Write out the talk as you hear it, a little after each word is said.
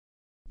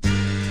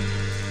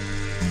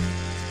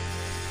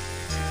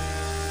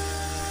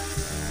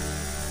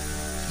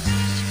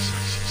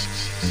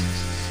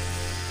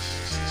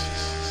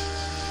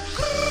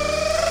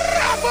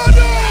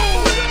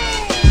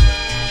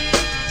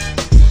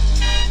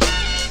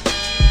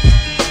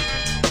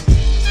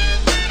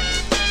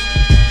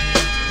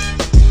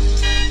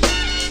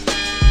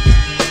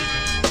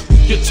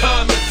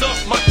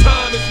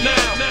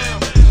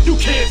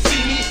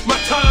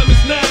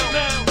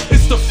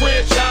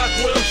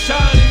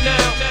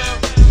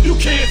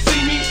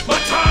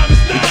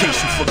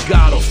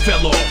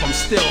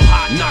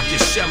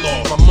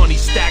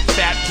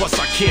plus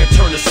I can't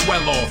turn the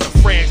swell off. The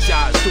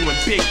franchise doing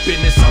big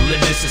business, I live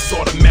this, it's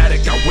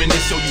automatic, I win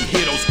this. So you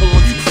hear those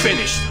horns, you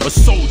finish. A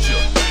soldier,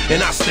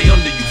 and I stay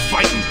under you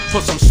fighting.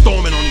 Plus I'm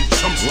storming on you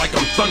chumps like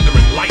I'm thunder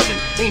and lightning.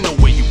 Ain't no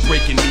way you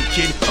breaking me,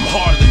 kid, I'm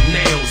harder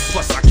than nails.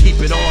 Plus I keep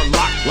it on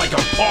lock like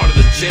I'm part of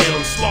the jail.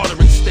 And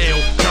slaughtering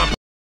stale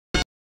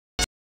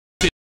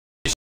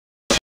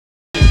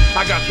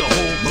I got the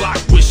whole block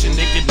wishing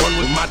they could run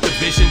with my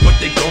division, but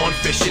they gone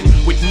fishing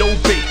with no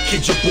bait.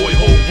 Kid, your boy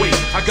hold weight.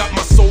 I got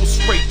my soul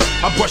straight.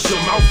 I brush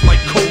your mouth like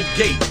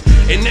Colgate.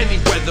 In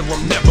any weather,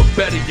 I'm never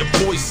better. Your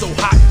boy's so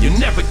hot, you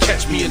never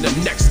catch me in the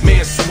next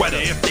man's sweater.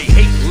 If they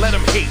hate, let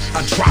them hate.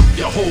 I drop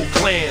your whole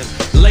clan.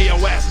 Lay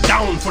your ass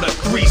down for the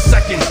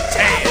 3-second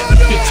tan.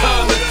 Your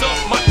time is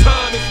up, my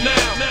time is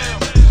now.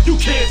 You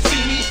can't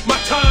see me, my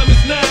time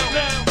is now.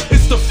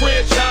 It's the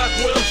franchise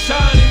where I'm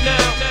shining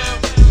now.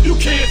 You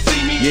can't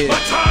see me, my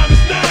time is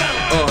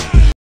now.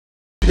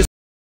 It's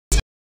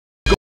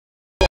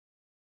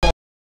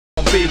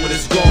gonna be what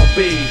it's gonna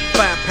be.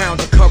 5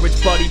 pounds of courage,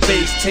 buddy,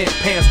 base 10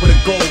 pants with a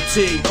gold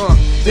tee.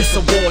 It's a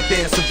war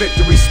dance, a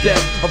victory step.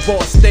 A raw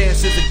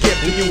stance is a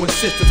gift, and you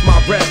insist it's my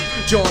rep.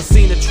 John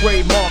Cena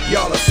trademark,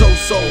 y'all are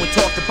so-so. And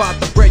talk about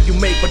the bread you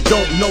make, but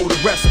don't know the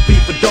recipe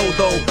for dough,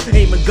 though.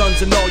 Aiming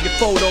guns in all your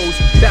photos,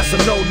 that's a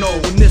no-no.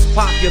 When this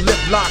pop, your lip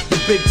lock,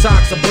 the big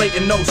talks are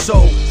blatant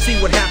no-so. See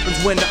what happens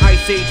when the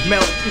ice age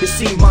melt. It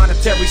seems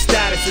monetary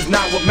status is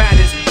not what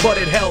matters, but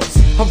it helps.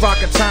 I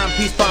rock a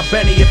timepiece by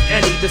Benny, if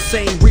any. The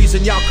same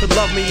reason y'all could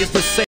love me is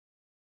the same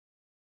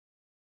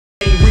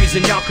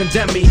reason y'all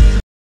condemn me.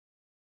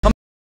 I'm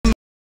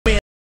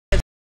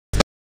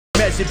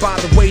measured by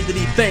the way that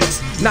he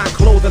thinks, not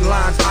clothing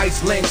lines,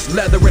 ice links,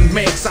 leather and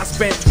minks. I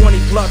spent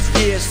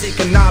 20+ years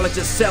seeking knowledge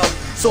of self.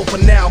 So for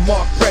now,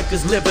 Mark Breck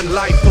is living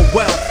life for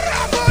wealth.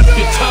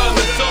 Your time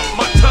is up,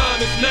 my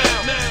time is now.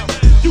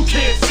 You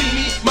can't see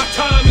me, my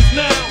time is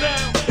now.